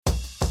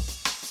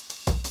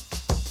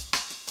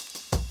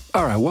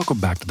All right, welcome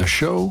back to the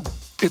show.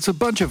 It's a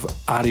bunch of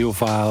audio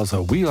files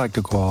that we like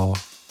to call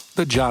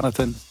the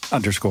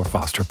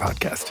Jonathan_Foster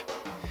podcast.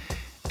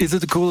 Is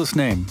it the coolest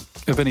name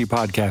of any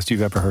podcast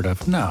you've ever heard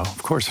of? No,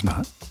 of course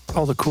not.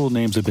 All the cool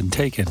names have been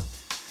taken.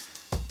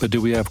 But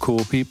do we have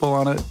cool people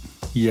on it?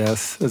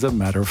 Yes, as a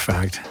matter of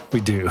fact, we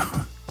do.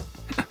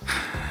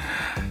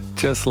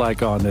 Just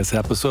like on this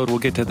episode, we'll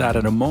get to that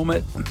in a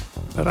moment.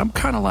 But I'm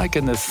kind of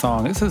liking this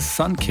song. This is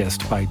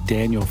Sunkissed by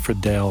Daniel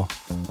Friedel,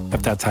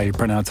 if that's how you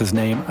pronounce his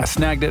name. I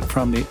snagged it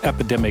from the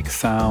Epidemic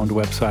Sound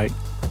website.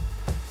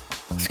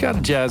 It's got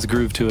a jazz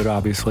groove to it,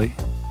 obviously.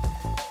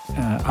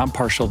 I'm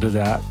partial to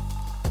that.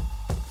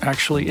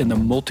 Actually, in the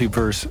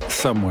multiverse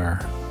somewhere,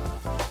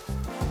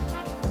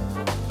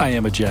 I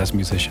am a jazz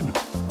musician.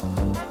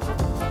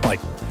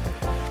 Like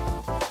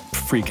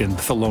freaking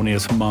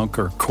Thelonious Monk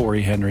or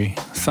Corey Henry,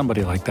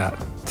 somebody like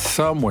that.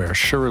 Somewhere,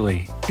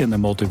 surely, in the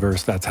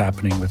multiverse, that's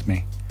happening with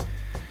me.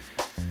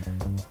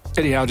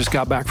 Anyhow, I just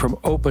got back from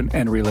Open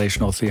and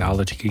Relational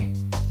Theology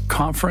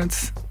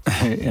Conference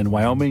in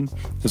Wyoming.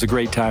 It was a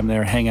great time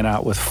there, hanging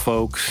out with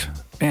folks.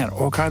 Man,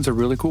 all kinds of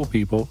really cool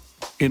people,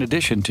 in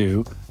addition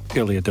to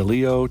Ilya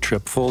DeLeo,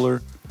 Trip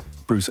Fuller,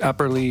 Bruce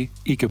Epperly,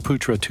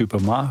 Ikaputra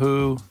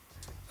Tupamahu,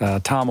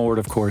 Tom Ord,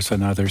 of course,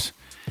 and others.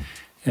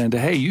 And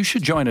hey, you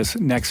should join us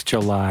next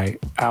July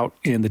out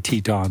in the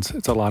Tetons.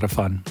 It's a lot of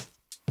fun.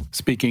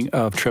 Speaking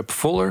of Trip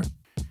Fuller,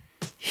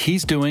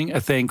 he's doing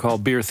a thing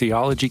called Beer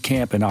Theology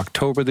Camp in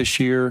October this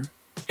year,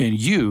 and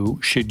you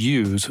should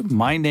use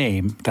my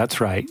name,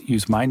 that's right,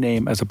 use my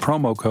name as a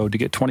promo code to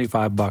get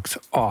 $25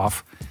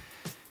 off.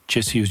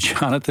 Just use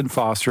Jonathan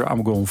Foster.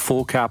 I'm going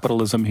full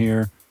capitalism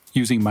here,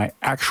 using my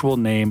actual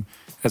name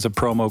as a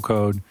promo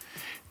code.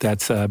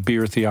 That's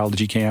Beer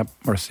Theology Camp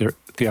or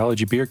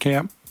Theology Beer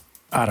Camp.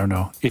 I don't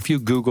know. If you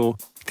Google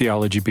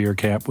Theology Beer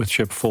Camp with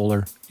Trip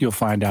Fuller, you'll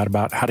find out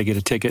about how to get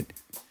a ticket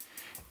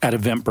at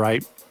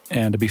Eventbrite,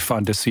 and it'd be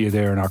fun to see you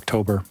there in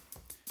October.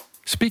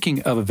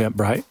 Speaking of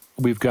Eventbrite,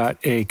 we've got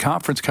a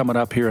conference coming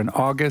up here in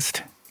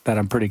August that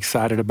I'm pretty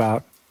excited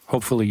about.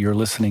 Hopefully you're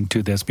listening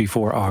to this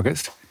before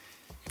August.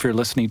 If you're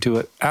listening to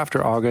it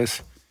after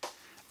August,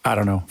 I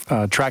don't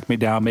know, track me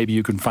down. Maybe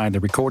you can find the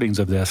recordings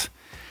of this.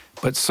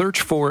 But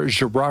search for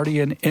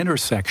Girardian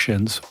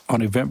Intersections on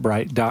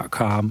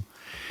Eventbrite.com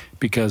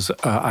because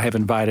I have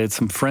invited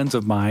some friends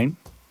of mine,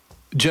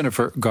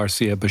 Jennifer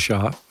Garcia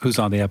Bashaw, who's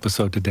on the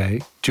episode today,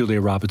 Julia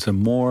Robinson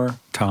Moore,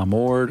 Tom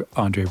Ord,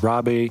 Andre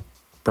Rabe,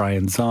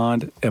 Brian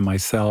Zond, and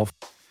myself.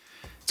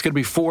 It's going to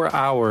be 4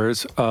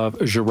 hours of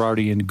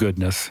Girardian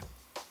goodness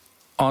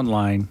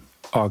online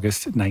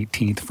August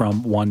 19th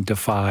from 1 to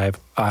 5.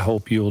 I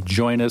hope you'll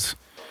join us.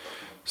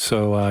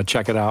 So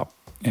check it out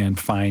and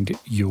find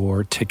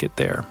your ticket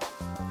there.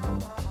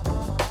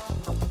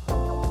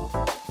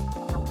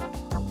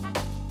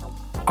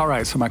 All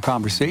right, so my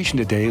conversation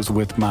today is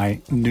with my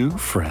new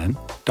friend,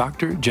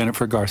 Dr.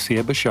 Jennifer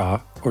Garcia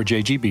Bashaw, or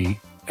JGB,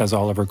 as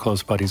all of her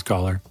close buddies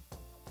call her.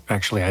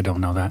 Actually, I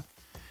don't know that.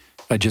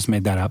 I just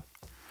made that up.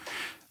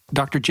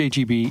 Dr.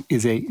 JGB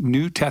is a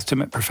New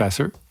Testament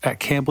professor at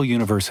Campbell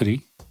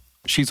University.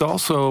 She's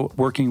also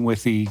working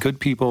with the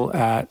good people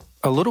at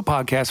a little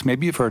podcast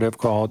maybe you've heard of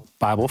called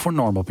Bible for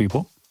Normal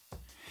People.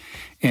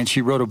 And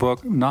she wrote a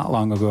book not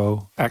long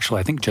ago,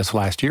 actually I think just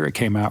last year it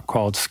came out,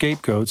 called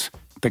Scapegoats,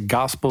 The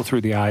Gospel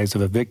Through the Eyes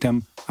of a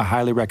Victim. I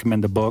highly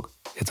recommend the book.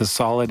 It's a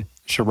solid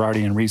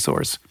Girardian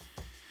resource.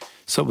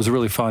 So it was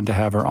really fun to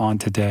have her on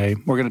today.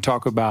 We're going to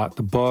talk about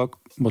the book.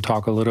 We'll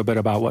talk a little bit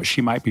about what she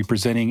might be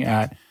presenting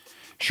at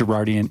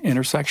Girardian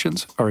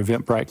Intersections, our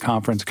Eventbrite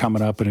conference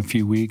coming up in a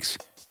few weeks,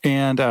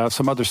 and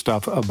some other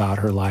stuff about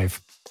her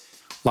life.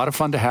 A lot of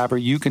fun to have her.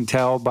 You can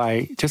tell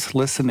by just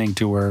listening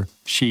to her.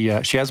 She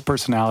has a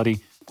personality,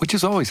 which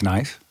is always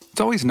nice.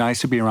 It's always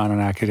nice to be around an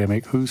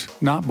academic who's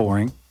not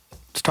boring.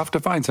 It's tough to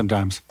find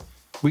sometimes.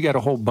 We got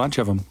a whole bunch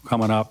of them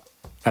coming up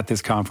at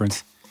this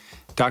conference.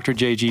 Dr.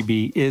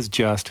 JGB is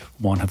just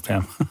one of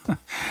them.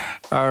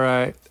 All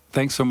right.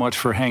 Thanks so much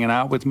for hanging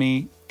out with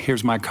me.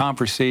 Here's my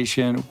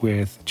conversation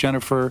with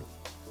Jennifer.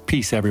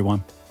 Peace,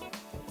 everyone.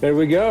 There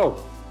we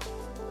go.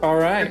 All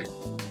right.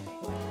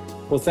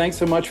 Well, thanks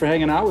so much for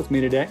hanging out with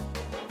me today.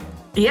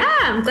 Yeah,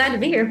 I'm glad to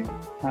be here.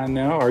 I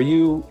know. Are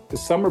you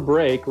summer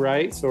break,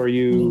 right? So are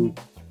you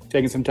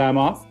taking some time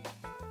off?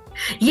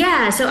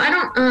 Yeah, so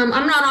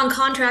I'm not on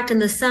contract in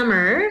the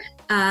summer,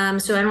 so I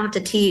don't have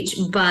to teach,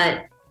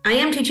 but I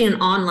am teaching an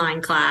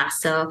online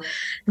class. So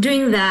I'm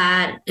doing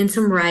that and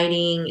some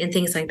writing and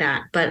things like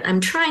that, but I'm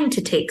trying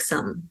to take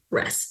some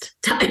rest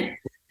time.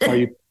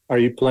 Are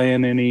you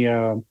playing any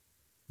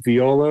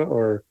viola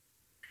or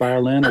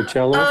violin or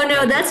cello? Oh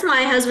no, that's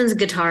my husband's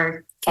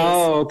guitar case.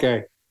 Oh,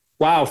 okay.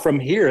 Wow, from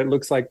here it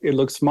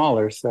looks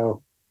smaller,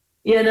 so.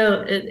 Yeah,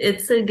 no,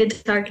 it's a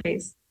guitar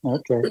case.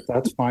 Okay,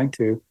 that's fine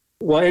too.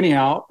 Well,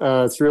 anyhow,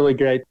 it's really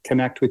great to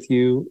connect with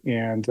you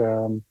and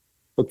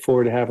look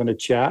forward to having a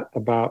chat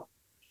about,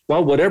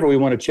 well, whatever we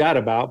want to chat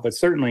about, but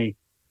certainly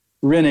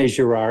René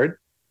Girard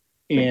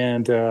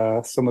and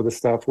some of the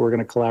stuff we're going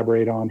to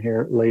collaborate on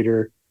here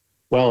later.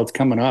 Well, it's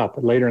coming up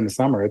later in the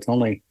summer. It's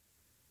only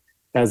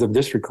as of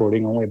this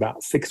recording, only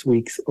about 6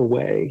 weeks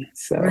away.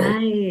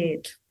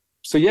 Right.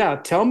 So yeah,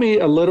 tell me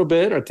a little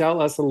bit, or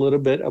tell us a little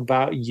bit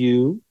about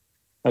you.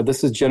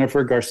 This is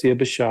Jennifer Garcia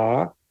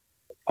Bashaw.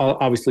 I'll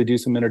obviously do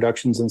some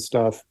introductions and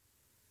stuff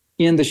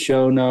in the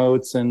show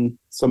notes and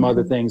some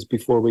other things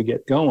before we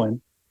get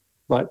going.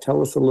 But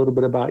tell us a little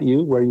bit about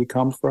you, where you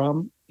come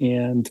from,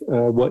 and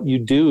what you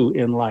do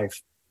in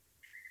life.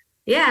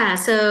 Yeah,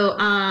 so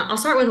I'll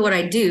start with what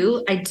I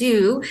do. I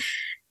do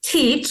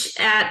teach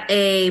at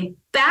a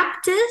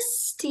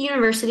Baptist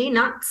university,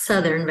 not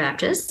Southern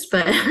Baptist,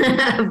 but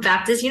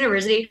Baptist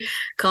university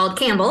called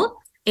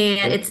Campbell.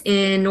 And it's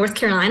in North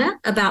Carolina,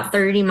 about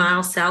 30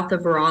 miles south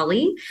of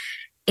Raleigh.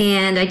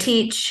 And I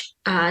teach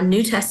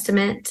New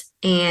Testament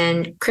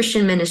and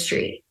Christian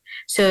ministry.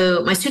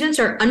 So my students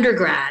are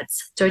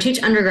undergrads. So I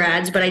teach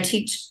undergrads, but I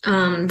teach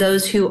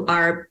those who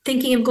are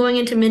thinking of going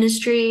into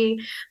ministry.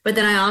 But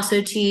then I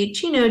also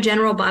teach,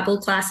 general Bible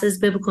classes,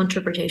 biblical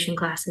interpretation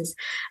classes,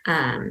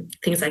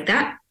 things like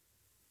that.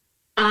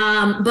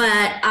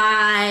 But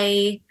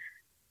I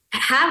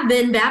have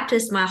been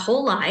Baptist my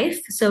whole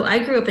life. So I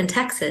grew up in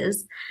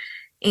Texas.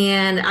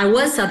 And I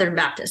was Southern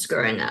Baptist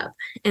growing up.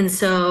 And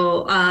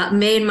so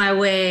made my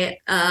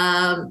way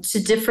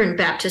to different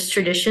Baptist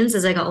traditions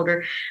as I got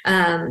older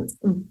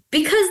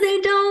because they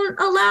don't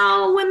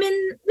allow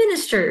women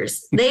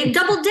ministers. They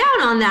doubled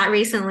down on that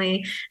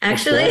recently,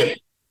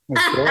 actually.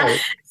 That's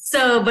right.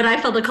 So, but I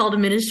felt a call to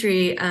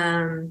ministry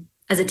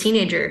as a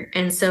teenager.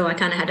 And so I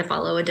kind of had to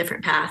follow a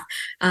different path.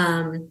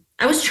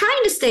 I was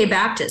trying to stay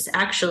Baptist,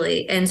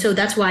 actually. And so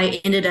that's why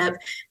I ended up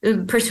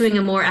pursuing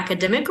a more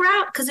academic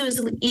route, because it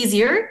was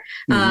easier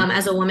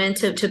as a woman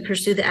to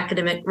pursue the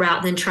academic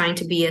route than trying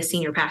to be a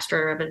senior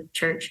pastor of a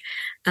church.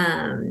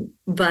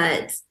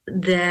 But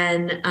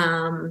then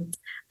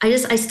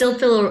I still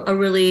feel a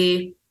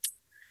really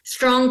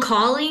strong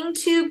calling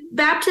to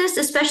Baptist,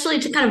 especially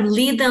to kind of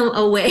lead them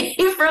away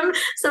from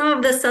some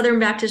of the Southern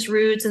Baptist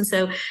roots. And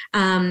so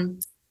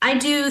I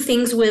do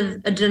things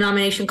with a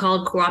denomination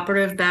called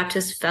Cooperative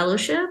Baptist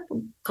Fellowship,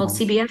 called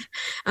CBF,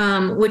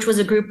 which was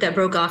a group that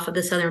broke off of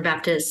the Southern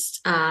Baptist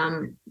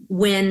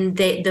when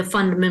the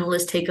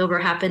fundamentalist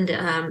takeover happened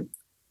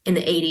in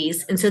the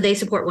 80s. And so they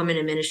support women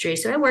in ministry.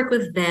 So I work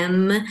with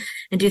them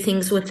and do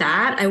things with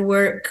that. I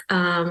work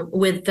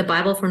with the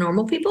Bible for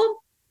Normal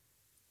People.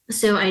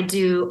 So I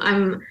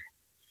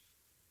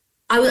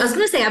was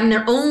going to say I'm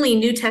their only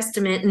New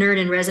Testament nerd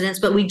in residence,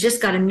 but we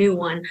just got a new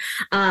one.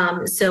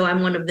 So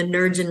I'm one of the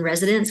nerds in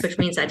residence, which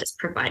means I just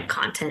provide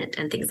content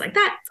and things like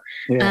that.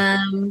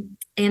 Yeah.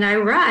 And I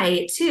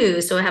write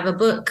too. So I have a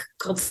book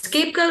called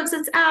Scapegoats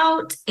that's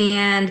out,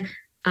 and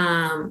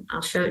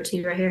I'll show it to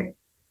you right here.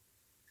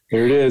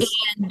 Here it is.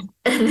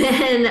 And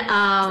then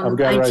I've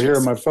got it right here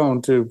on my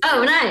phone too.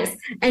 Oh, nice.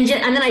 And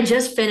then I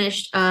just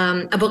finished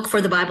a book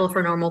for the Bible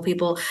for Normal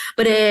People,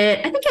 but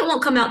I think it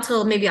won't come out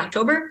till maybe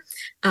October.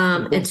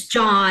 It's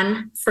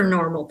John for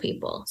Normal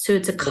People. So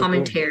it's a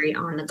commentary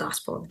on the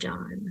Gospel of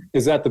John.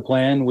 Is that the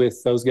plan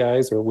with those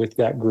guys or with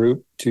that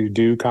group to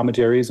do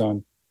commentaries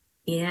on?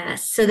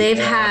 Yes. So they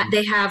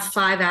have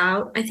 5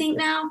 out, I think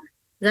now.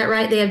 Is that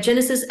right? They have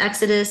Genesis,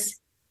 Exodus,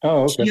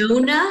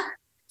 Jonah,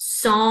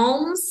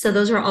 Psalms. So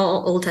those are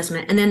all Old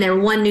Testament. And then their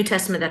one New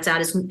Testament that's out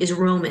is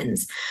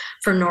Romans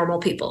for Normal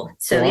People.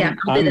 So yeah.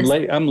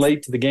 I'm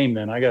late to the game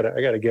then. I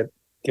gotta get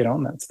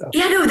on that stuff.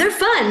 Yeah, no, they're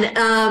fun.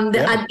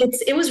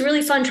 It was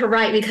really fun to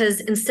write because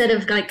instead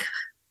of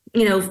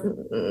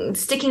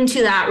sticking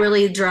to that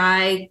really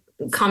dry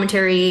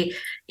commentary,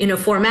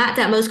 format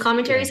that most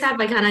commentaries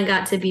have, I kind of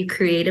got to be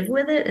creative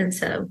with it. And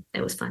so it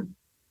was fun.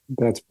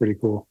 That's pretty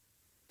cool.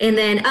 And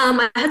then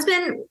my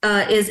husband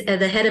is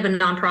the head of a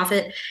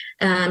nonprofit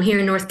here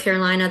in North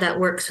Carolina that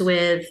works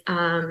with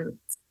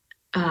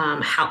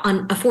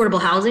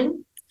affordable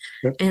housing.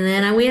 Yep. And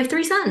then we have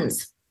 3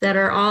 sons that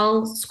are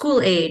all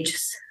school age,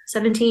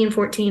 17,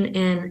 14,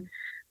 and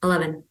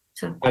 11.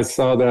 So I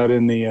saw that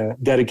in the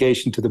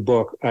dedication to the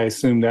book. I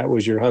assume that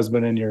was your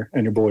husband and your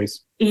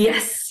boys.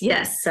 Yes.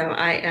 So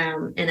I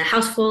am in a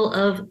house full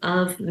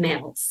of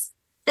males.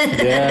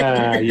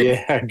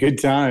 Yeah.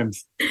 Good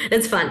times.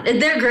 It's fun.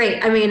 They're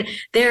great. I mean,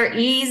 they're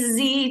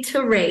easy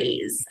to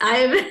raise.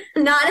 I've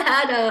not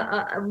had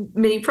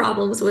many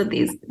problems with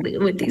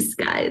these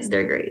guys.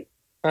 They're great.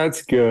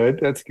 That's good.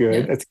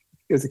 Yeah.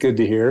 It's good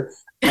to hear.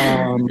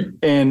 And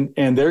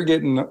they're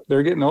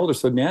getting older.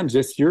 So man,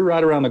 you're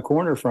right around the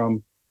corner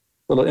from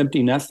little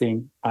empty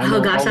nesting. I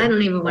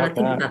don't even want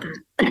to think about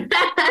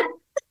that.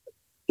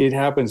 It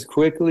happens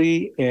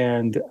quickly,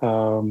 and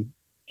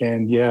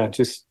yeah,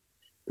 just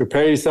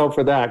prepare yourself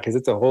for that because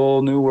it's a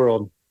whole new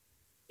world.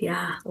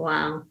 Yeah.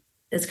 Wow.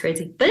 It's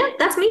crazy. But yeah,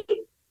 that's me.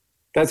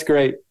 That's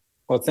great.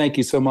 Well, thank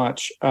you so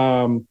much.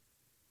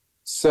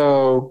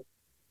 So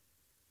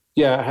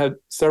yeah, I had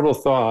several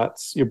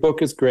thoughts. Your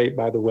book is great,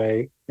 by the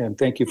way, and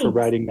thank you for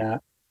writing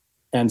that.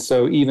 And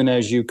so even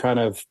as you kind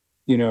of,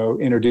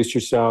 introduced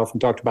yourself and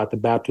talked about the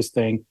Baptist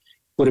thing,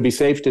 would it be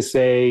safe to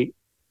say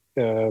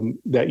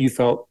that you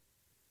felt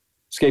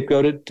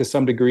scapegoated to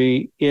some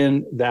degree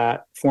in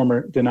that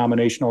former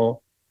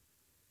denominational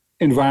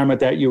environment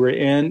that you were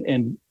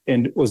in,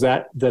 and was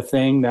that the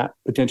thing that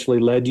potentially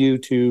led you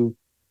to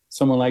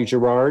someone like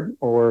Gerard,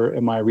 or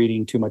am I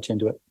reading too much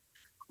into it?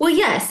 Well,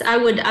 yes, I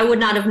would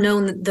not have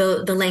known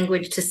the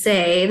language to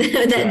say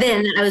that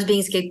then that I was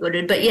being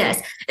scapegoated. But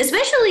yes,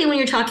 especially when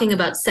you're talking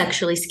about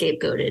sexually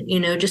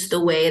scapegoated, just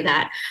the way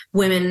that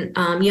women,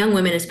 young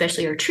women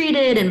especially, are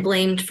treated and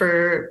blamed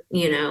for,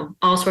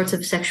 all sorts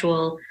of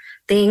sexual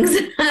things.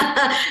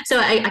 So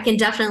I can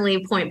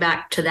definitely point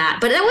back to that.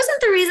 But that wasn't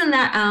the reason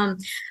that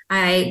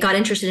I got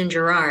interested in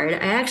Gerard.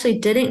 I actually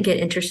didn't get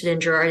interested in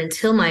Gerard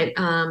until my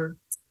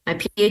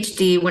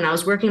PhD, when I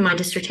was working my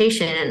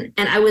dissertation,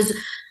 and I was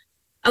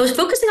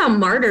focusing on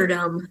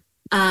martyrdom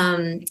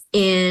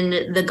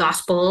in the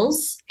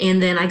Gospels.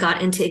 And then I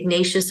got into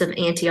Ignatius of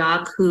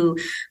Antioch, who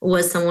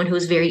was someone who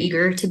was very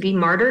eager to be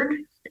martyred,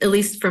 at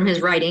least from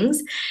his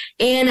writings.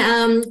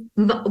 And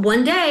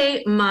one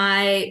day,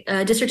 my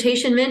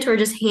dissertation mentor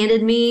just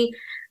handed me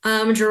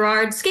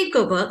Gerard's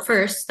Scapegoat book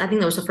first. I think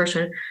that was the first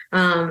one.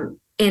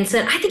 And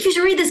said, I think you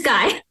should read this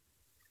guy.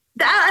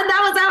 That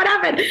was how it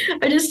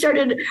happened. I just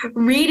started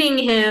reading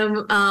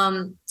him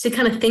to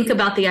kind of think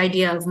about the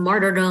idea of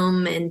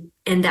martyrdom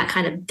and that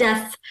kind of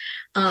death,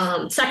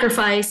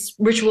 sacrifice,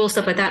 ritual,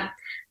 stuff like that.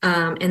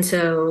 And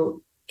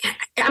so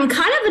I'm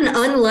kind of an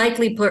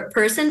unlikely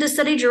person to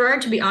study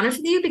Gerard, to be honest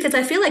with you, because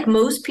I feel like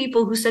most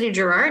people who study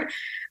Gerard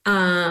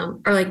are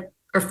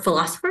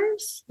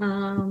philosophers,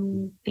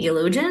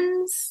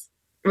 theologians,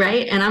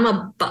 right? And I'm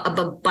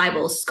a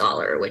Bible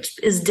scholar, which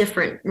is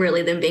different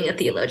really than being a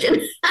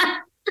theologian.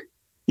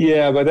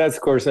 Yeah, but that's,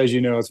 of course, as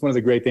you know, it's one of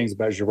the great things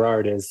about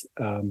Gerard is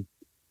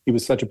he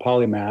was such a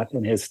polymath,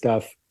 and his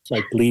stuff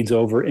bleeds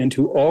over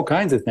into all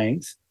kinds of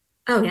things.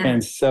 Oh, yeah.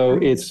 And so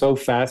it's so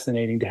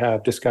fascinating to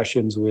have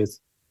discussions with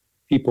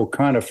people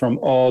kind of from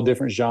all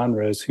different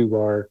genres who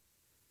are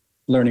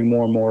learning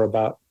more and more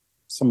about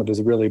some of this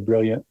really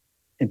brilliant,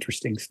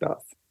 interesting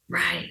stuff.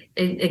 Right,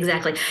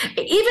 exactly.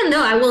 Even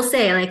though I will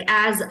say,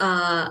 as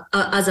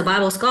a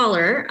Bible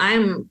scholar,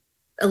 I'm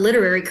a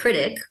literary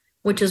critic,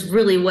 which is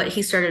really what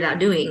he started out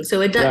doing.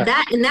 So it does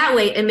that in that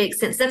way, it makes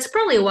sense. That's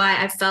probably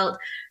why I felt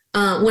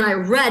when I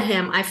read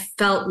him, I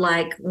felt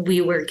like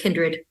we were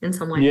kindred in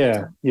some way.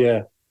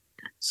 Yeah.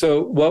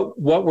 So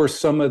what were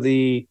some of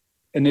the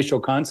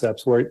initial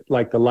concepts where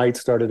the light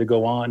started to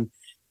go on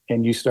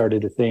and you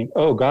started to think,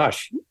 oh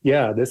gosh,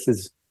 yeah, this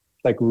is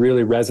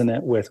really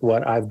resonant with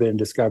what I've been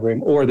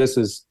discovering, or this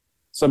is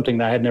something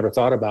that I had never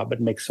thought about, but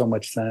makes so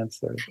much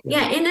sense. It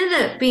ended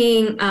up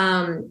being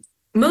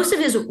most of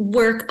his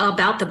work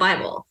about the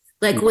Bible,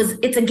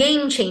 it's a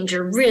game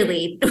changer,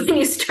 really, when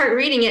you start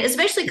reading it,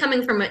 especially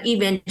coming from an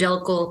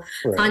evangelical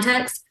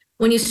context.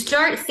 When you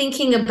start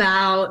thinking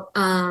about,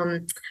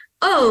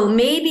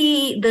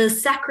 maybe the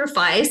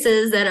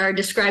sacrifices that are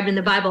described in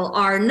the Bible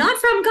are not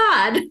from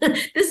God.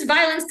 This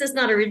violence does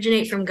not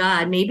originate from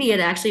God. Maybe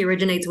it actually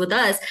originates with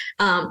us.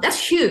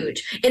 That's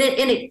huge. And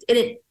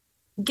it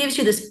gives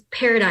you this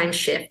paradigm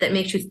shift that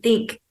makes you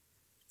think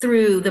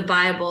through the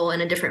Bible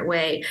in a different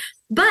way.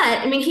 But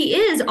I mean, he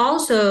is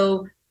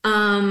also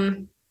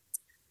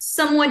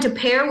someone to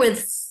pair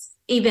with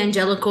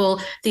evangelical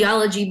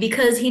theology,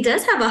 because he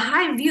does have a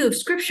high view of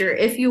Scripture.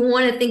 If you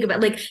want to think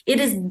about, it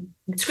is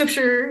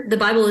Scripture, the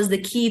Bible is the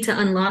key to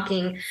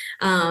unlocking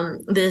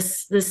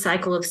this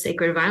cycle of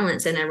sacred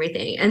violence and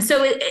everything. And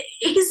so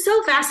he's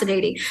so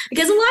fascinating,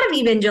 because a lot of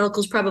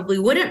evangelicals probably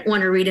wouldn't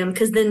want to read him,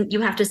 because then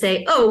you have to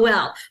say, oh,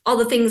 well, all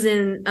the things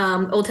in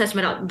Old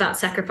Testament about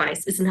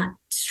sacrifice is not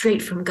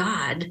straight from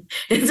God.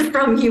 It's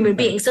from human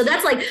beings. So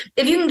that's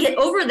if you can get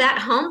over that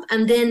hump,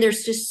 and then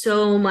there's just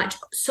so much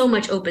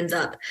opens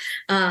up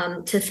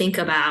to think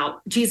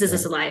about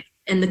Jesus' life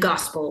and the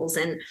Gospels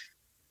and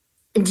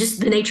just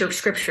the nature of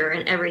Scripture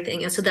and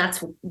everything. And so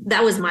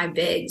that was my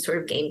big sort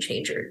of game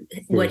changer,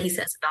 what he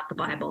says about the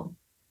Bible.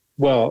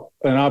 Well,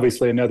 and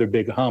obviously another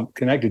big hump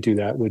connected to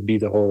that would be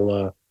the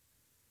whole,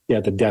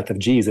 the death of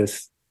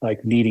Jesus,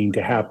 needing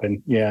to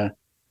happen. Yeah.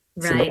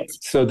 Right.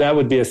 So that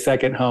would be a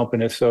second hump.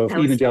 And if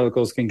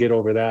evangelicals can get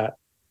over that.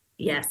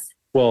 Yes.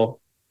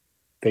 Well,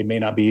 they may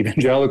not be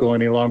evangelical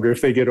any longer if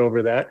they get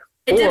over that.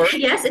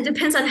 Yes, it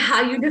depends on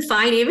how you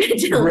define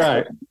evangelism.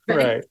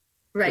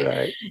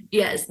 Right.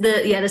 Yes.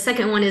 The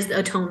second one is the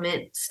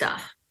atonement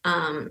stuff.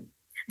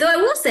 Though I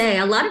will say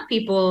a lot of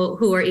people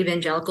who are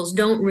evangelicals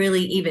don't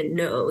really even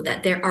know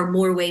that there are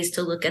more ways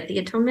to look at the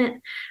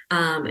atonement.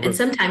 And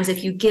sometimes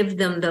if you give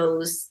them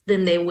those,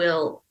 then they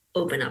will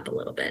open up a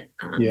little bit.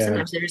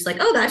 Sometimes they're just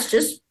oh, that's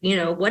just,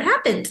 what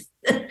happened.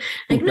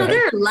 No,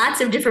 there are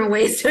lots of different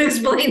ways to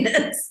explain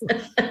this.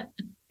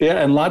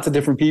 Yeah. And lots of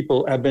different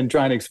people have been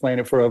trying to explain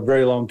it for a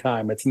very long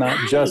time. It's not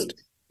just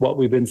what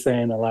we've been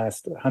saying the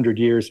last 100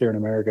 years here in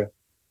America.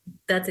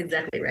 That's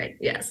exactly right.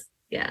 Yes.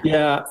 Yeah.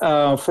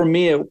 Yeah. For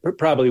me, it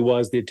probably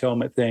was the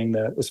atonement thing,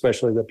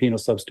 especially the penal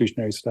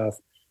substitutionary stuff.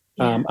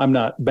 Yeah. I'm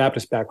not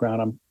Baptist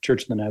background. I'm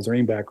Church of the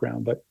Nazarene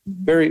background, but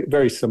very,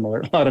 very similar.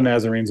 A lot of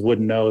Nazarenes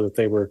wouldn't know that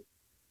they were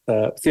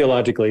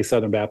theologically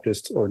Southern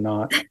Baptists or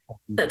not.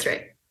 That's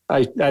right.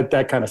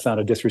 that kind of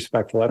sounded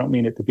disrespectful. I don't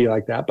mean it to be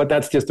like that, but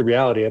that's just the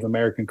reality of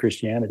American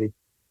Christianity.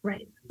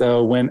 Right.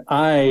 So when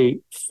I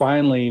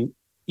finally,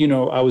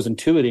 I was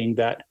intuiting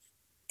that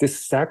this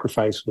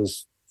sacrifice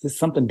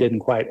something didn't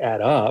quite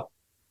add up.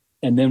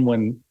 And then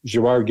when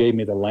Gerard gave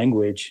me the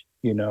language,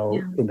 in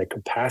the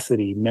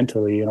capacity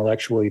mentally,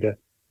 intellectually to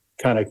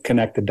kind of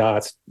connect the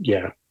dots,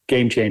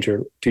 game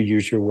changer, to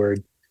use your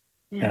word.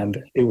 Yeah.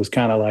 And it was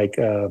kind of like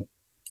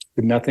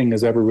nothing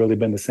has ever really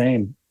been the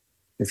same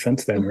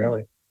since then,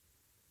 really.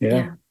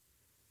 Yeah.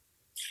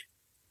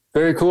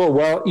 Very cool.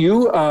 Well,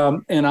 you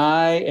and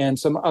I and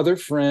some other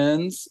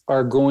friends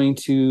are going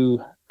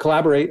to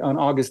collaborate on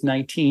August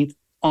 19th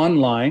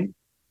online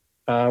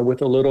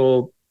with a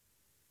little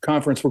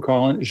conference we're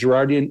calling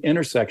Girardian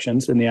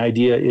Intersections. And the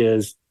idea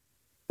is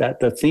that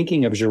the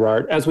thinking of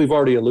Girard, as we've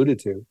already alluded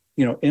to,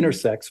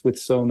 intersects with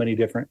so many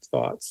different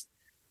thoughts.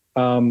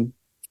 And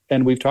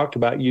we've talked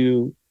about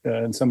you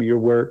and some of your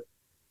work,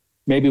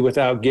 maybe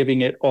without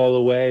giving it all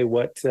away,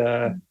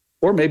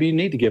 or maybe you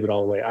need to give it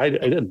all away.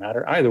 It doesn't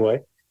matter. Either way.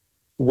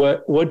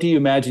 What do you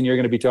imagine you're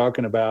going to be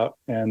talking about,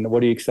 and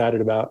what are you excited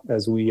about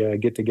as we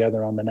get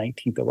together on the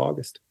 19th of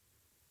August?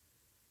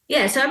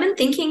 Yeah, so I've been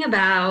thinking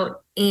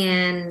about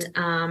and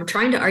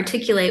trying to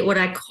articulate what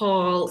I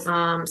call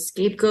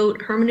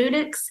scapegoat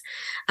hermeneutics.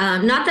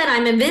 Not that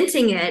I'm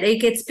inventing it.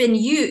 It's been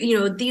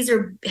used, these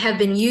have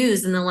been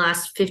used in the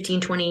last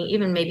 15, 20,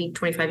 even maybe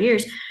 25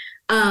 years.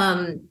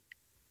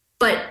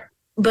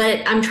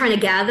 But I'm trying to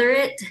gather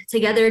it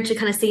together to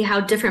kind of see how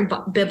different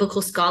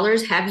biblical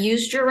scholars have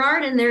used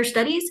Girard in their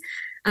studies.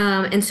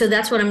 And so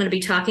that's what I'm going to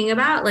be talking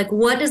about. Like,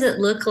 what does it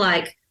look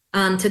like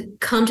to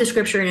come to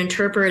scripture and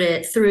interpret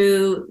it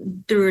through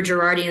a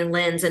Girardian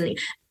lens, and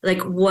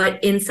like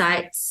what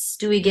insights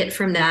do we get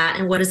from that,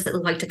 and what does it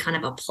look like to kind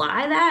of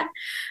apply that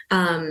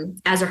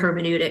as a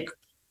hermeneutic?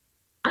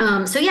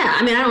 So yeah,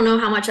 I mean, I don't know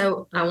how much I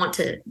want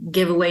to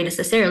give away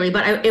necessarily,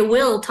 but I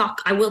will talk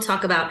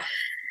about,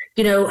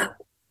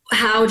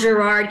 how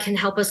Girard can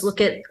help us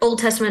look at Old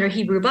Testament or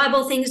Hebrew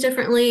Bible things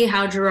differently,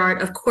 how Girard,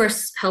 of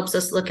course, helps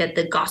us look at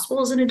the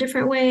Gospels in a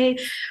different way,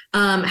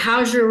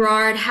 how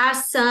Girard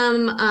has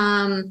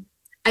some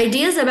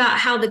ideas about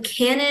how the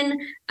canon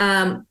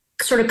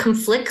sort of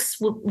conflicts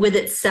with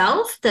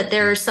itself, that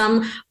there are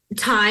some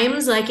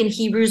times, like in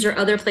Hebrews or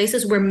other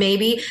places, where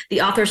maybe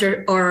the authors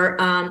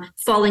are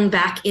falling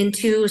back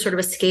into sort of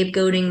a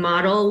scapegoating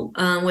model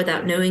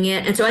without knowing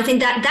it. And so I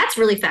think that's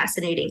really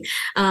fascinating,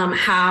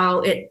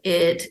 how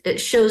it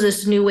shows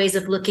us new ways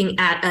of looking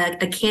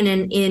at a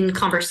canon in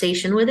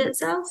conversation with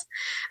itself.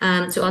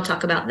 So I'll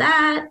talk about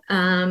that.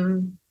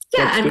 And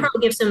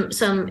probably give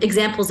some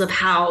examples of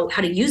how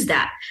to use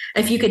that.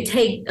 If you could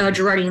take a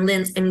Girardian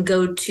lens and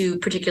go to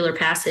particular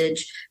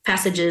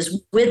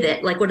passages with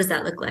it, like what does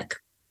that look like?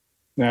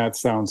 That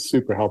sounds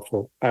super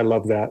helpful. I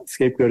love that.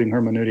 Scapegoating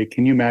hermeneutic.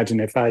 Can you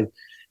imagine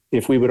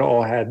if we would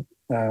all had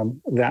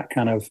that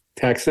kind of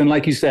text? And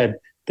like you said,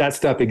 that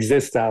stuff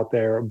exists out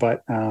there,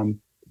 but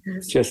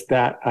just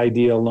that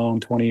idea alone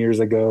 20 years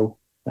ago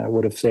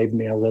would have saved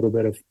me a little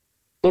bit of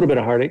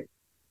heartache.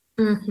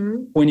 Mm-hmm.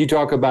 When you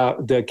talk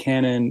about the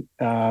canon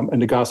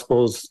and the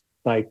Gospels,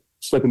 like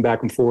slipping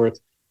back and forth,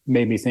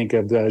 made me think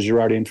of the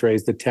Girardian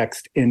phrase, the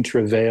text in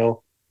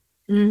travail.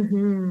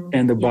 Mm-hmm.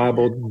 And the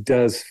Bible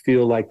does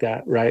feel like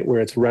that, right? Where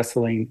it's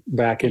wrestling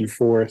back and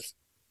forth,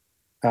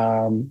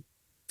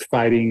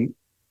 fighting,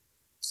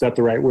 is that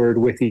the right word,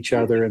 with each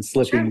other, and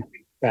slipping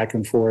back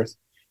and forth.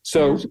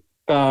 So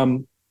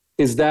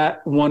is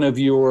that one of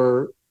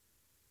your,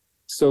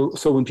 so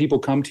when people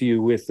come to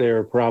you with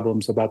their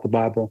problems about the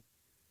Bible,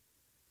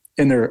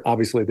 and there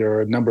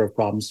are a number of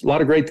problems, a lot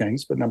of great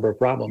things, but a number of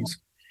problems.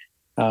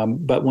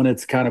 But when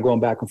it's kind of going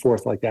back and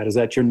forth like that, is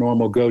that your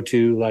normal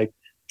go-to, like,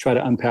 try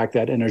to unpack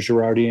that in a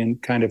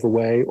Girardian kind of a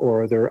way,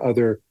 or are there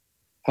other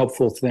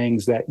helpful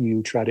things that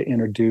you try to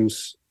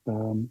introduce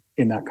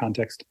in that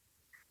context?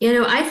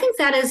 I think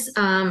that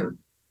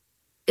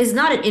is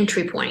not an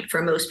entry point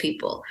for most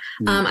people.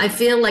 I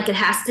feel like it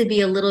has to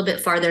be a little bit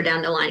farther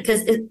down the line,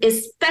 because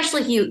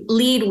especially if you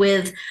lead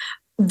with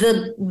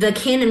the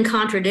canon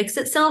contradicts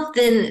itself,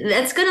 then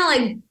that's gonna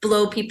like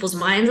blow people's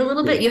minds a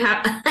little bit. You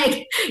have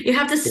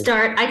to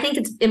start. I think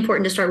it's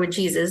important to start with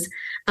Jesus.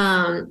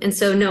 And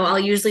so, I'll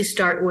usually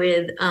start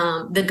with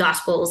the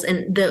Gospels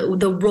and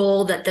the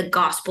role that the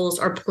Gospels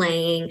are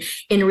playing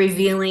in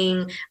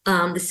revealing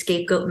the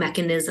scapegoat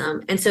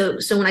mechanism. And so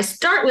when I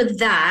start with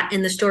that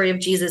in the story of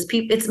Jesus,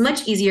 it's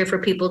much easier for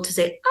people to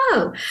say,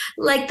 oh,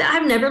 like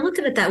I've never looked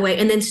at it that way,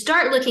 and then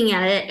start looking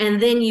at it,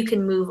 and then you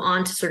can move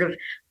on to sort of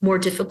more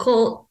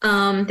difficult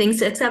things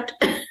to accept.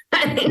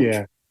 I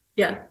think.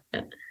 Yeah.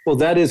 Well,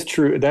 that is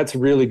true. That's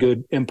really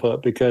good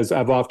input, because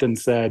I've often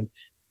said,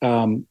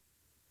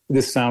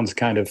 this sounds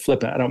kind of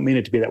flippant, I don't mean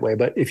it to be that way,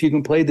 but if you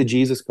can play the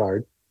Jesus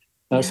card,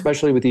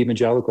 especially with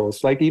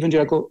evangelicals, like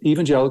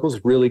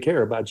evangelicals really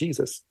care about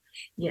Jesus.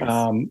 Yes.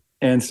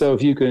 And so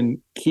if you can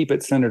keep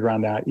it centered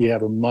around that, you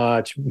have a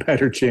much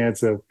better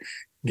chance of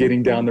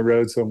getting down the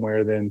road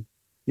somewhere than,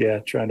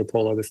 trying to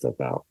pull other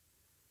stuff out.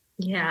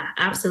 Yeah,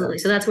 absolutely.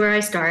 So that's where I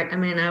start. I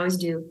mean, I always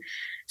do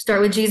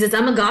start with Jesus.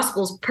 I'm a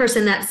Gospels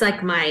person. That's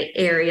like my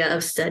area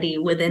of study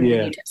within the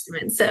New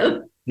Testament.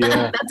 So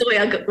that's the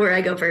way where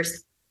I go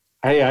first.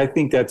 Hey, I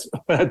think that's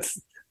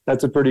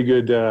a pretty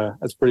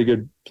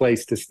good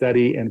place to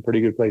study and a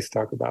pretty good place to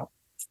talk about.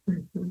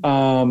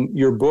 Mm-hmm.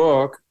 Your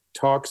book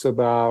talks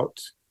about,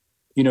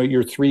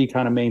 your three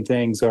kind of main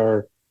things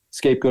are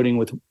scapegoating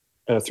with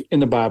in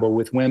the Bible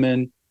with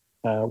women,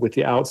 with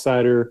the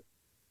outsider,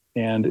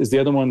 and is the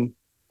other one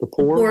the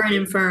poor? Poor and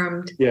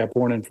infirmed. Yeah,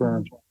 poor and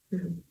infirmed.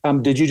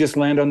 Mm-hmm. Did you just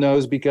land on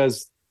those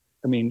because,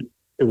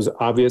 it was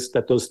obvious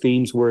that those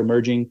themes were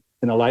emerging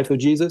in the life of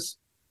Jesus,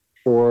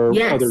 or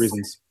other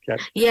reasons?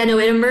 Okay. Yeah, no,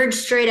 it emerged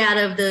straight out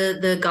of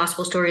the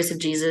gospel stories of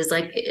Jesus,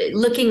 like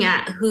looking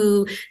at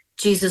who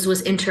Jesus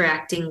was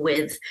interacting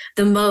with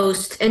the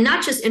most, and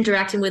not just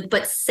interacting with,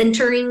 but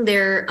centering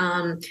their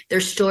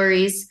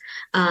stories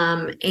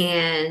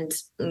and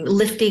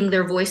lifting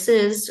their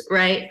voices,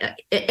 right? And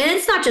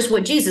it's not just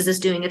what Jesus is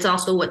doing, it's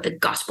also what the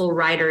gospel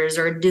writers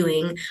are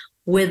doing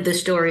with the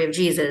story of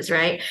Jesus,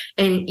 right?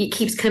 And it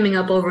keeps coming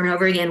up over and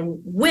over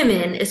again.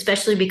 Women,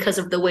 especially because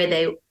of the way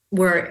they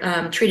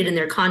were treated in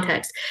their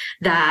context,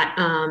 that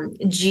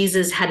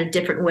Jesus had a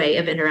different way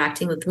of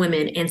interacting with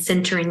women and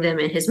centering them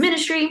in his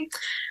ministry.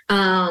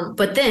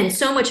 But then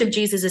so much of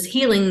Jesus's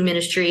healing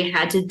ministry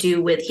had to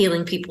do with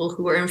healing people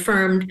who were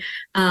infirmed.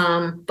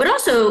 But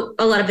also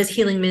a lot of his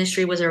healing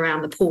ministry was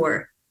around the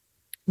poor.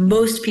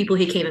 Most people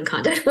he came in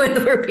contact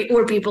with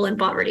were people in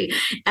poverty,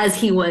 as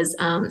he was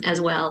as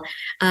well.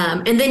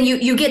 And then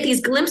you get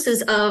these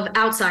glimpses of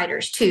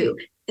outsiders too.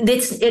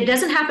 It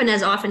doesn't happen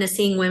as often as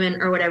seeing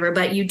women or whatever,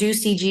 but you do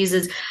see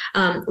Jesus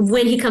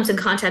when he comes in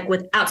contact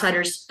with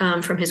outsiders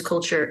from his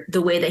culture,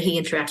 the way that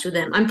he interacts with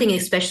them. I'm thinking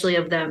especially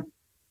of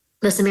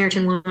the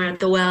Samaritan woman at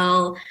the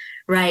well,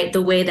 right?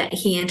 The way that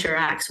he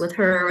interacts with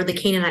her, or the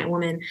Canaanite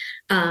woman.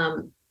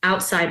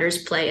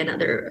 Outsiders play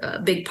another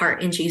big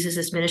part in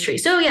Jesus's ministry.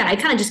 So yeah, it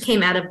kind of just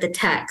came out of the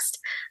text.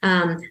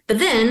 But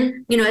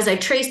then, as I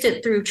traced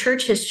it through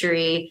church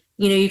history,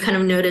 you kind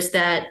of notice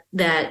that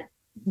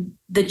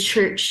the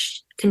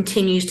church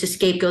continues to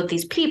scapegoat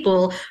these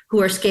people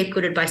who are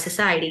scapegoated by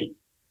society,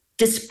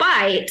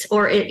 despite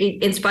or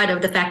in spite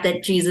of the fact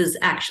that Jesus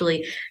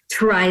actually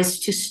tries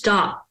to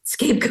stop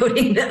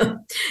scapegoating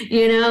them,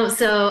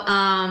 So,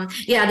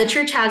 the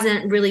church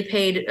hasn't really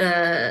paid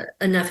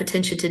enough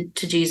attention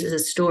to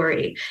Jesus's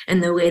story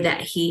and the way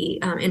that he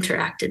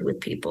interacted with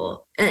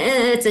people. And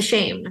it's a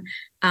shame.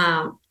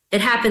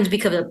 It happens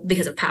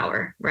because of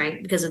power,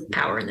 right? Because of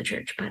power in the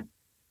church. But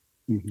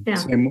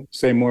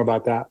say more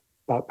about that,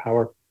 about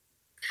power.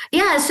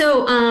 Yeah.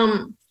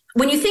 So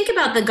when you think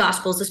about the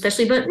Gospels,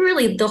 especially, but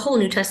really the whole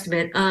New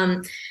Testament,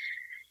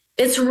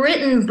 it's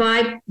written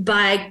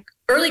by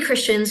early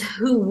Christians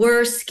who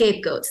were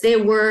scapegoats. They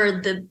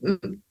were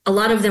a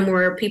lot of them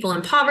were people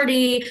in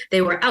poverty.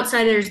 They were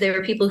outsiders. They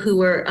were people who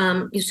were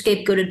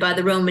scapegoated by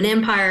the Roman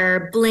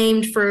Empire,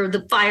 blamed for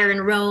the fire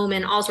in Rome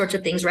and all sorts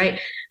of things, right?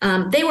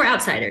 They were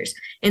outsiders.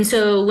 And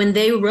so when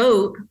they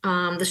wrote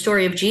the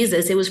story of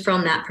Jesus, it was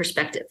from that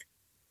perspective.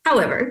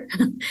 However,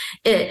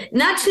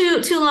 not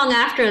too long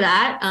after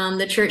that,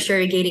 the church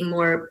started gaining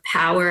more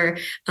power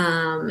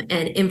and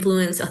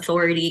influence,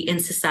 authority in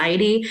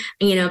society.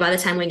 By the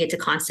time we get to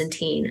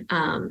Constantine,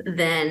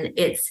 then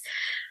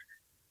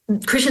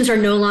Christians are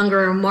no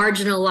longer a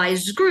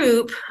marginalized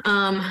group.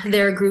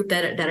 They're a group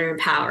that are in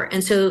power.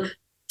 And so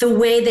the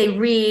way they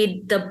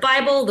read the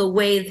Bible, the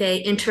way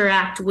they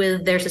interact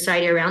with their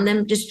society around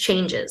them just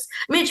changes.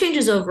 It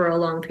changes over a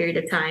long period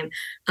of time.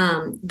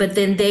 But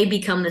then they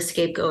become the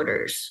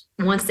scapegoaters.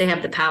 Once they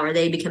have the power,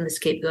 they become the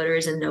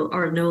scapegoaters and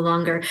are no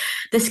longer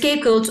the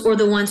scapegoats or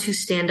the ones who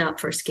stand up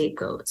for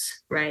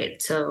scapegoats,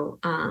 right? So,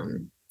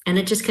 and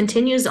it just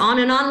continues on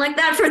and on like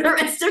that for the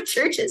rest of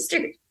church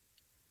history.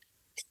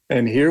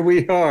 And here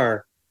we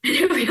are.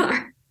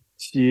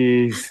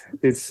 Jeez,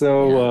 it's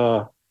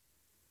so...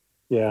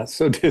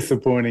 so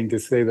disappointing to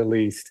say the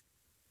least.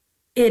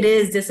 It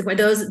is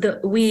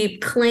disappointing. We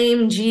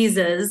claim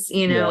Jesus,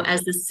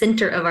 as the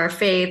center of our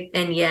faith,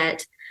 and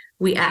yet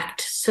we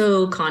act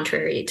so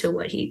contrary to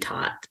what he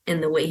taught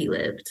and the way he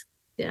lived.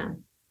 Yeah.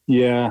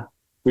 Yeah.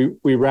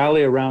 We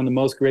rally around the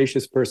most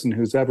gracious person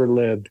who's ever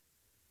lived,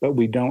 but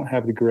we don't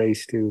have the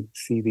grace to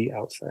see the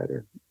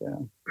outsider. Yeah.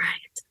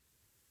 Right.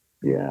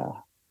 Yeah.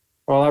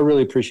 Well, I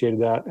really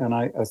appreciated that. And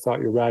I thought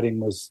your writing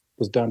was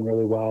done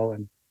really well.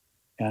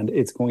 And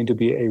it's going to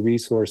be a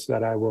resource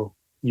that I will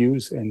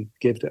use and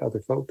give to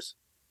other folks.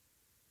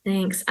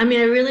 Thanks. I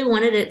really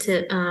wanted it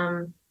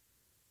to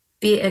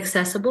be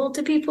accessible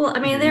to people.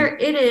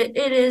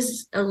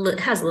 It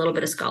has a little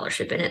bit of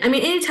scholarship in it.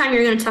 Anytime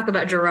you're going to talk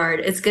about Gerard,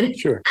 it's going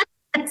to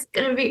it's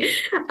going to be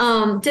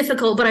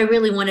difficult, but I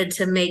really wanted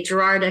to make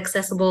Gerard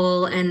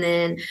accessible, and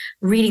then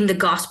reading the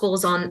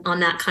Gospels on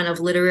that kind of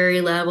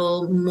literary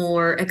level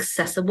more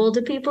accessible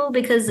to people,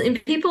 because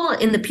people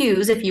in the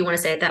pews, if you want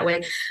to say it that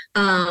way,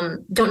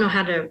 don't know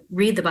how to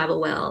read the Bible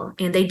well,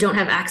 and they don't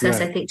have access,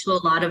 I think, to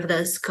a lot of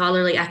the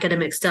scholarly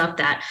academic stuff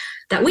that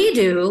we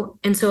do,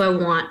 and so I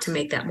want to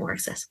make that more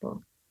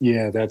accessible.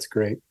 Yeah, that's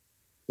great.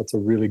 That's a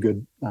really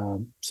good,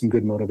 some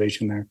good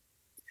motivation there.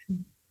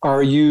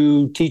 Are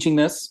you teaching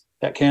this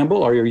at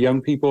Campbell? Are your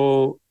young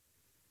people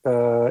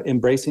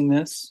embracing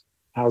this?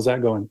 How's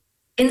that going?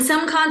 In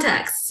some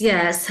contexts,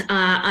 yes,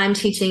 I'm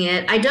teaching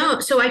it. I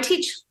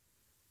teach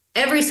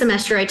every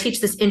semester. I teach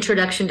this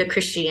Introduction to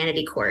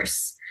Christianity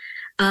course.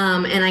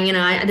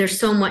 There's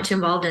so much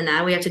involved in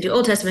that. We have to do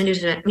Old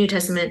Testament, New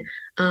Testament,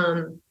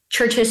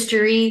 church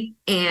history,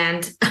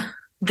 and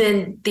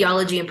then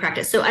theology and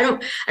practice. So I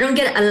don't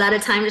get a lot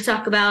of time to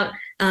talk about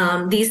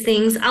these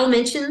things. I'll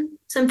mention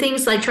some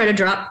things, like try to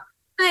drop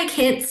like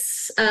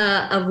hints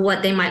of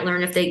what they might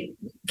learn if they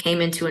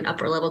came into an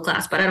upper level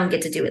class, but I don't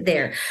get to do it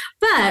there.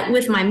 But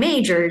with my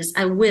majors,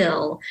 I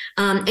will.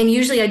 And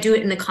usually I do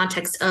it in the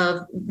context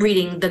of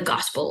reading the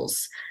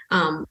Gospels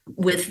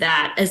with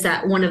that as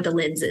that one of the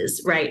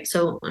lenses, right?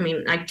 So, I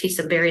mean, I teach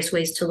them various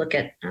ways to look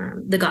at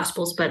the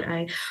Gospels, but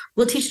I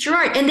will teach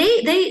Gerard, and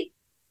they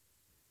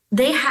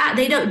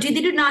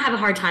do not have a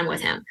hard time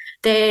with him.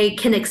 They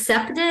can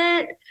accept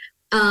it.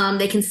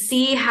 They can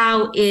see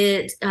how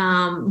it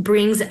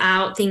brings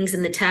out things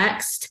in the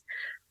text.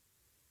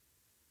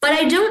 But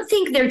I don't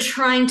think they're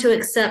trying to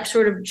accept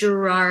sort of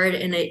Gerard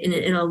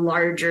in a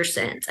larger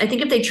sense. I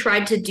think if they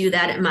tried to do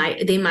that,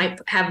 they might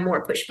have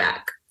more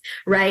pushback,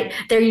 right?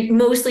 They're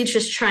mostly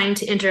just trying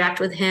to interact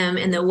with him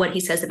and what he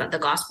says about the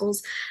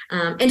Gospels.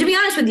 And to be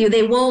honest with you,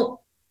 they won't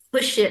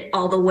push it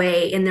all the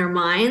way in their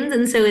minds.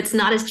 And so it's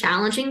not as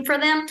challenging for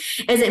them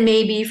as it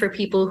may be for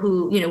people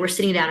who, we're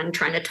sitting down and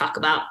trying to talk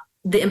about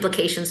the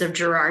implications of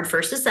Gerard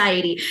for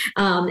society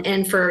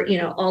and for,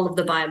 all of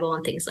the Bible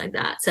and things like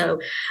that.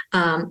 So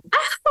I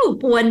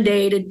hope one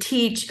day to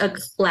teach a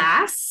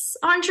class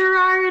on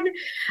Gerard.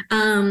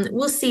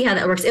 We'll see how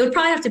that works. It would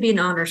probably have to be an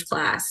honors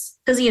class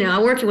because,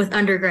 I'm working with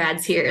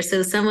undergrads here.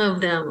 So some of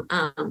them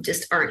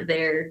just aren't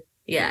there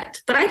yet.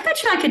 But I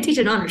bet you I could teach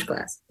an honors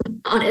class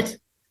on it.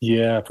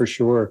 Yeah, for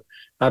sure.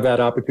 I've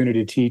had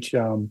opportunity to teach,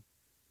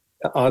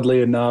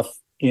 oddly enough,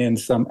 in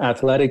some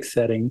athletic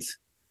settings.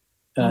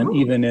 And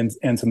even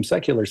in some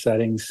secular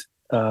settings,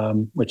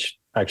 which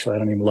actually I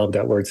don't even love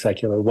that word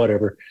secular,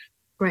 whatever,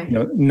 right?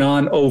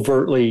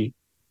 Non-overtly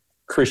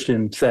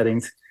Christian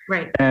settings,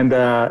 right? And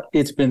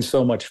it's been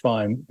so much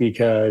fun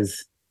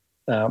because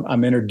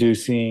I'm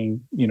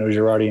introducing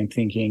Girardian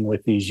thinking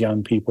with these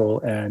young people,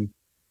 and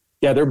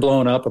yeah, they're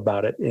blown up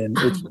about it, and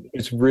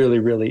it's really,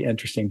 really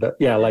interesting. But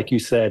yeah, like you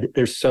said,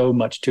 there's so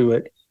much to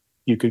it.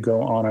 You could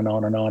go on and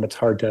on and on. It's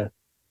hard to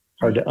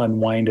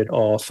unwind it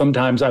all.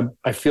 Sometimes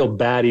I feel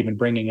bad even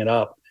bringing it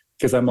up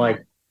because I'm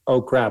like, oh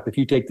crap, if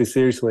you take this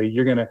seriously,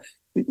 you're gonna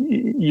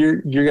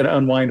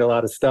unwind a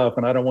lot of stuff,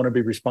 and I don't want to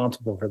be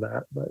responsible for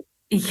that. But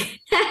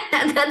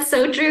yeah, that's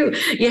so true.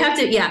 You have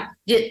to,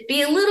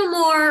 be a little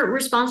more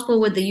responsible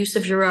with the use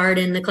of Gerard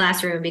in the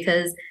classroom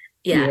because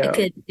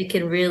it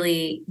can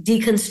really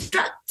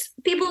deconstruct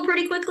people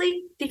pretty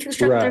quickly,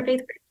 deconstruct their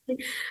faith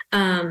pretty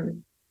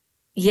quickly.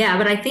 Yeah,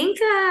 but I think,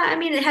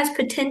 it has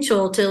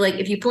potential to, like,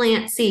 if you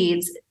plant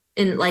seeds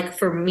in, like,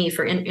 for me,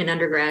 in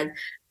undergrad,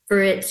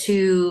 for it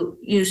to,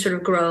 sort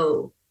of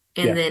grow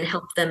and then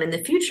help them in the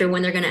future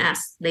when they're going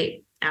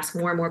to ask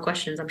more and more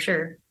questions, I'm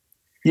sure.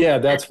 Yeah,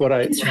 that's what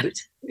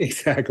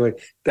exactly.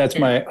 That's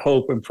my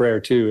hope and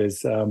prayer too,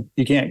 is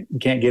you can't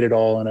get it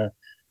all in a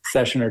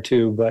session or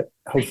two, but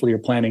hopefully you're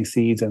planting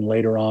seeds, and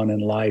later on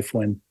in life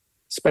when,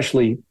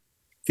 especially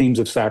themes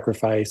of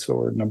sacrifice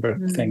or a number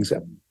of things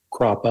that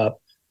crop up,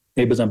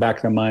 maybe it's in the back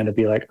of their mind to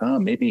be like, oh,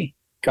 maybe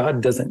God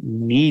doesn't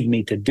need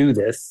me to do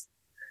this.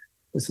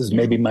 This is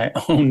maybe my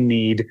own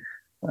need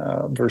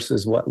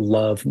versus what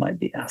love might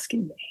be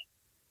asking me.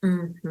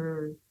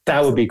 Mm-hmm.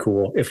 That would be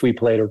cool if we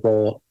played a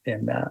role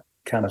in that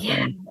kind of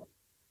thing.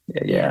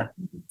 Yeah,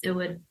 it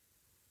would.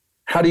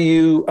 How do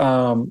you,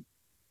 well,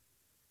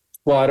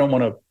 I don't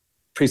want to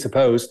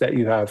presuppose that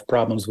you have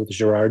problems with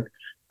Gerard.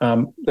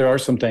 There are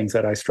some things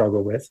that I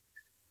struggle with,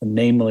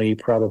 namely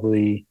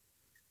probably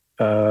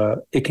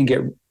it can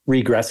get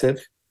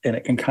regressive, and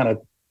it can kind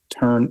of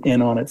turn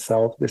in on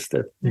itself, just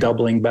the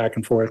doubling back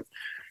and forth.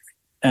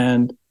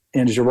 And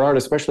Gerard,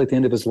 especially at the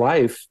end of his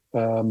life,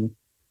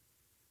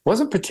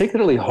 wasn't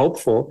particularly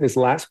hopeful. His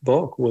last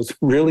book was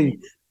really,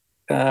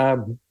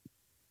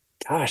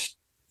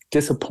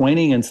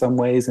 disappointing in some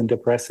ways and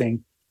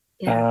depressing.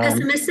 Yeah,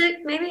 pessimistic,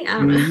 maybe? I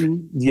don't know.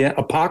 Yeah,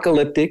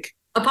 apocalyptic.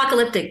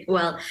 Apocalyptic,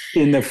 well.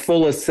 In the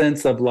fullest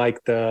sense of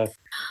like the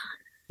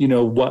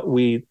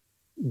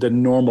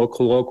normal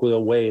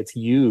colloquial way it's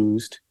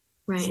used.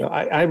 Right. So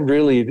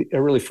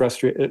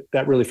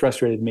that really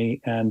frustrated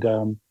me.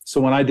 And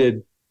so when I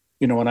did,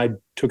 when I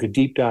took a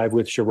deep dive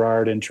with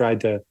Gerard and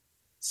tried to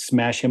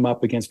smash him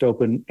up against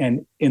open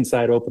and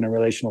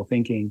relational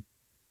thinking,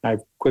 I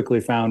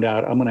quickly found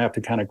out I'm going to have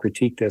to kind of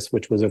critique this,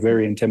 which was a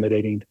very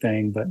intimidating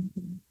thing. But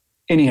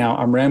anyhow,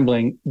 I'm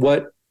rambling.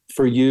 What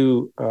for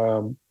you?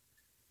 I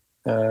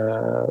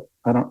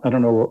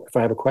don't know if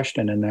I have a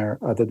question in there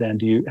other than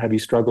have you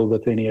struggled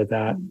with any of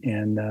that?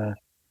 And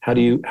how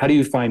do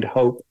you find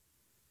hope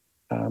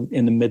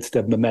in the midst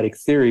of mimetic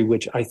theory,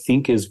 which I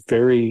think is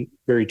very,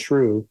 very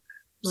true.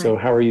 Right. So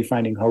how are you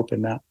finding hope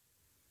in that?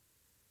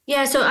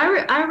 Yeah, so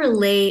I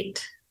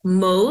relate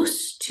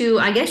most to,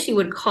 I guess you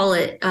would call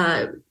it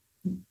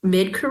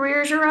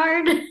mid-career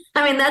Gerard.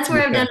 I mean, that's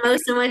where I've Yeah. done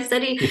most of my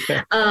study.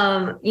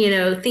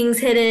 Yeah. Things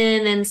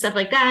hidden and stuff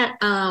like that.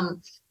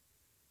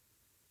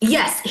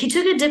 Yes, he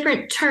took a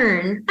different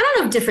turn. I don't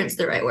know if different's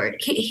the right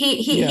word.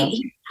 Yeah.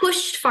 He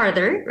pushed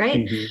farther,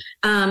 right?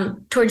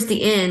 Hmm. Towards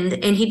the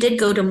end, and he did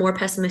go to more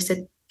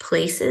pessimistic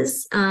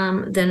places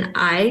than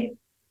I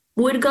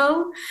would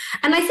go.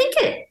 And I think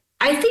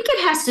it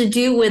has to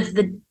do with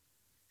the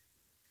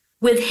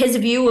with his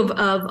view of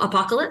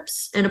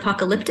apocalypse and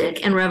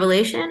apocalyptic and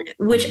revelation,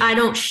 which I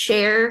don't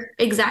share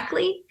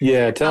exactly.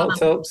 Yeah.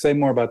 Um, Say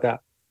more about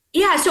that.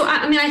 yeah, so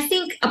I mean, I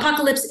think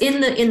apocalypse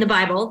in the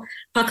Bible,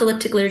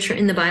 apocalyptic literature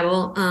in the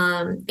Bible,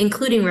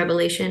 including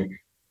Revelation,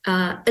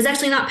 is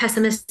actually not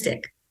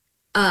pessimistic.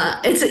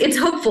 It's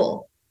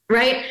hopeful,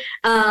 right?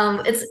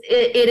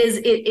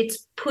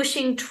 It's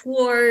pushing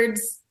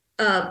towards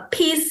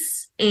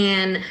peace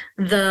and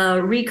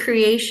the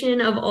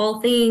recreation of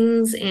all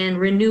things and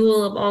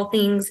renewal of all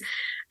things.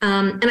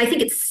 And I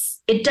think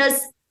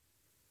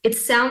it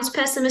sounds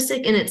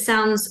pessimistic, and it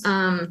sounds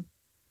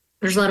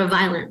there's a lot of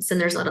violence and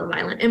there's a lot of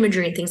violent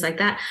imagery and things like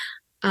that.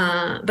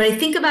 But I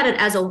think about it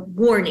as a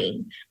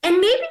warning, and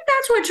maybe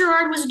that's what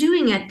Gerard was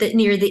doing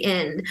near the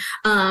end.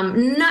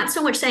 Not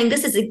so much saying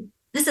this is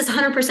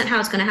 100% how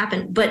it's going to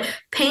happen, but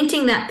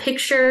painting that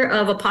picture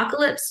of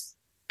apocalypse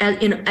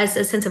as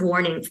a sense of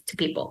warning to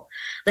people.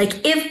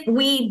 Like, if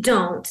we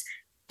don't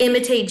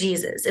imitate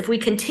Jesus, if we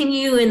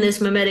continue in this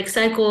mimetic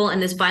cycle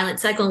and this violent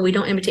cycle and we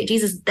don't imitate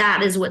Jesus,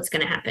 that is what's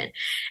going to happen.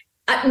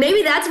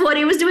 Maybe that's what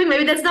he was doing.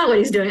 Maybe that's not what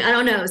he's doing. I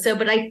don't know. So,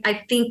 but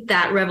I think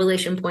that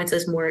Revelation points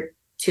us more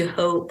to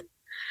hope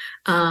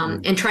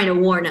and trying to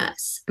warn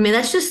us. I mean,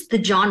 that's just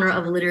the genre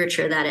of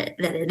literature that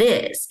it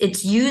is.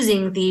 It's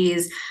using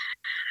these,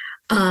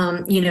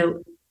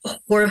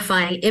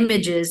 horrifying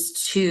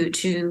images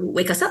to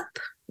wake us up,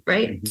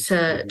 right?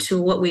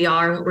 To what we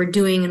are, what we're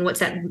doing, and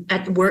what's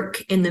at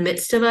work in the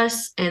midst of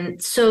us,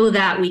 and so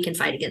that we can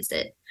fight against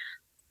it.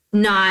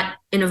 Not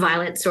in a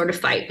violent sort of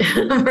fight,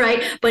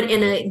 right? But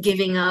in a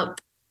giving up,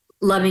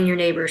 loving your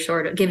neighbor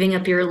sort of, giving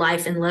up your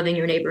life and loving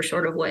your neighbor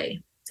sort of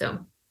way.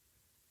 So,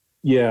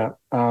 Yeah.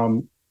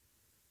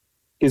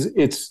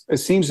 It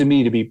seems to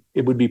me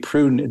it would be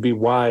prudent, it'd be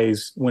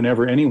wise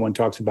whenever anyone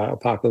talks about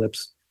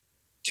apocalypse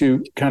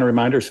to kind of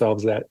remind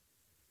ourselves that,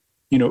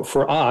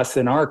 for us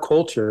in our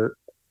culture,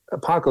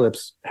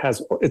 apocalypse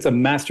it's a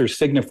master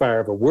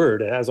signifier of a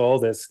word. It has all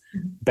this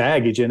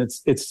baggage, and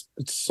it's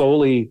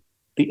solely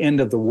the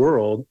end of the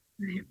world.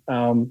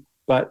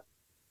 Right.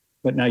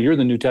 But now you're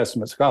the New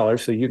Testament scholar,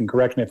 so you can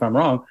correct me if I'm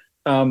wrong.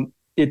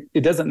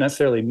 It doesn't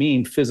necessarily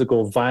mean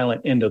physical,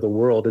 violent end of the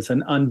world. It's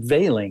an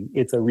unveiling.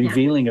 It's a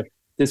revealing of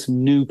this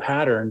new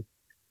pattern.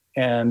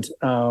 And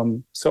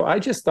so I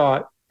just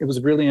thought it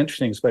was really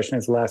interesting, especially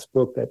in his last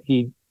book, that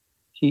he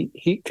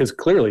because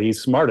clearly he's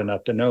smart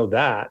enough to know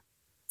that,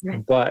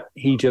 right, but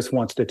he just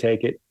wants to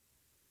take it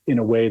in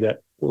a way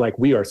that, like,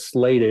 we are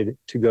slated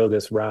to go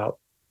this route.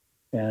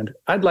 And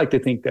I'd like to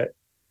think that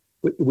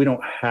we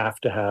don't have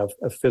to have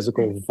a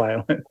physical,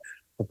 violent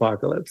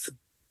apocalypse.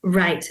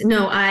 Right.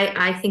 No,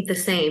 I think the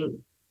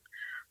same.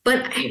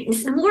 But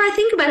the more I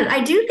think about it,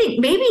 I do think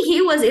maybe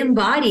he was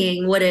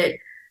embodying what it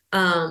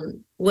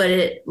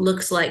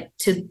looks like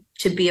to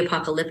be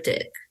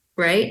apocalyptic,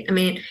 right? I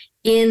mean,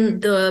 in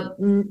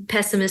the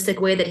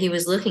pessimistic way that he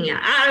was looking at.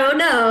 I don't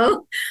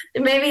know.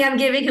 Maybe I'm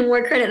giving him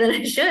more credit than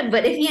I should,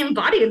 but if he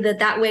embodied it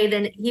that way,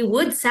 then he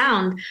would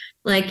sound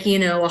like,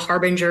 a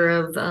harbinger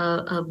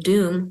of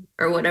doom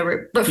or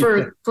whatever, but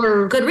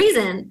for good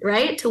reason,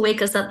 right? To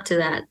wake us up to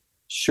that.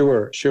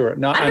 Sure.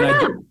 No,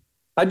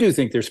 I do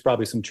think there's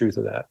probably some truth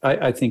to that.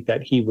 I think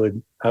that he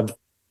would have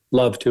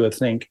loved to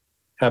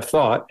have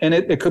thought, and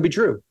it could be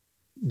true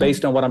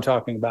based on what I'm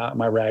talking about,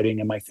 my writing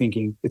and my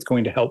thinking. It's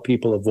going to help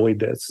people avoid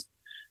this.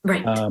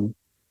 Right.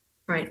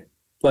 Right.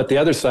 But the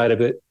other side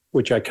of it,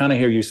 which I kind of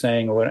hear you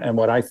saying, and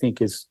what I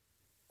think is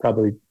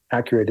probably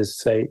accurate, is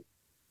to say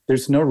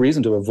there's no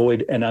reason to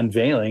avoid the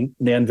unveiling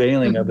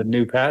of a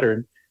new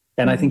pattern.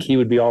 And I think he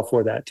would be all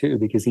for that too,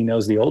 because he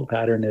knows the old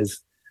pattern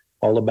is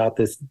all about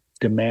this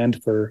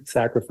demand for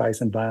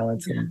sacrifice and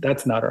violence, and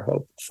that's not our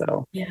hope.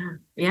 So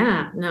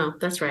no,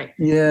 that's right.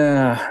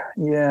 Yeah.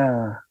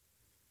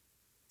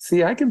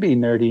 See, I can be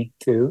nerdy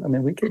too. I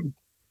mean, we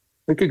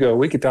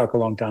could talk a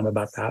long time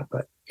about that,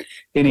 but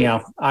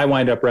anyhow, I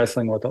wind up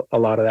wrestling with a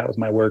lot of that with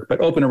my work. But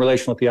open and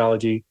relational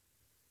theology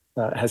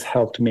has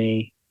helped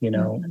me,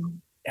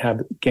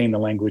 have gained the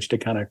language to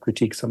kind of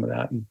critique some of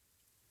that, and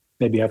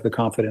maybe have the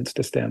confidence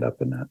to stand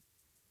up in that.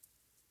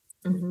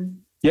 Mm-hmm.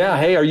 Yeah.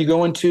 Hey, are you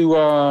going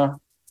to?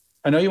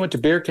 I know you went to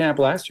beer camp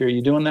last year. Are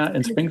you doing that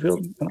in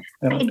Springfield?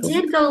 I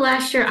did go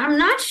last year. I'm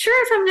not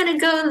sure if I'm going to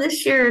go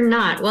this year or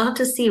not. We'll have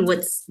to see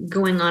what's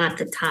going on at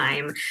the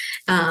time.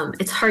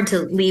 It's hard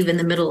to leave in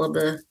the middle of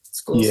the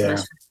school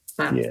semester.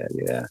 But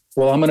Yeah.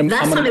 Well,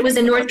 last time it was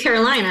in North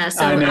Carolina,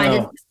 so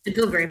I didn't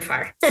go very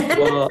far.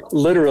 Well,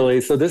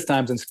 literally. So this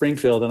time's in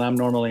Springfield, and I'm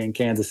normally in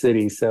Kansas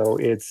City. So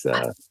it's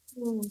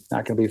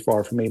Not going to be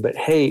far from me. But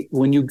hey,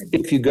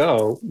 if you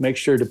go, make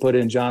sure to put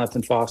in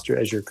Jonathan Foster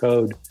as your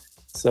code,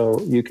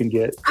 so you can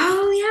get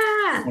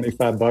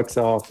 $25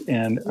 off,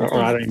 or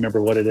I don't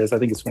remember what it is. I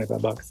think it's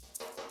 $25.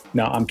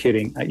 No, I'm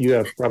kidding. You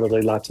have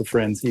probably lots of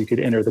friends. You could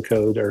enter the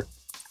code,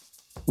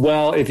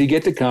 if you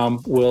get to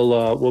come,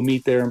 we'll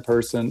meet there in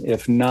person.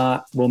 If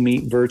not, we'll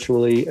meet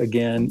virtually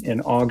again in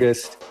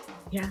August.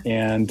 Yeah.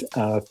 And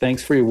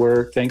thanks for your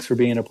work. Thanks for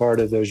being a part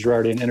of the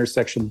Girardian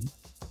Intersection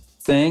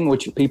thing,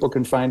 which people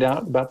can find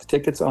out about the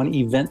tickets on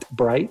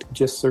Eventbrite.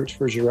 Just search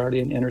for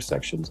Girardian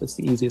Intersections. It's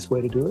the easiest way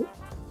to do it.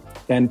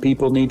 And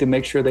people need to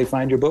make sure they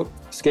find your book,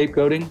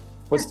 Scapegoating.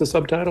 What's the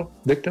subtitle?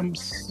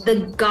 Victims?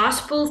 The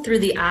Gospel Through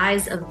the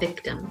Eyes of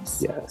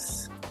Victims.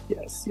 Yes.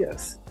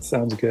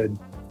 Sounds good.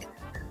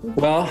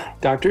 Well,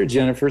 Dr.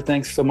 Jennifer,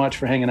 thanks so much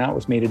for hanging out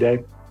with me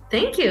today.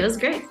 Thank you. It was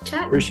great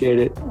chatting. Appreciate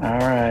it. All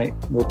right.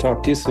 We'll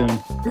talk to you soon.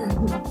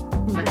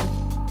 Bye.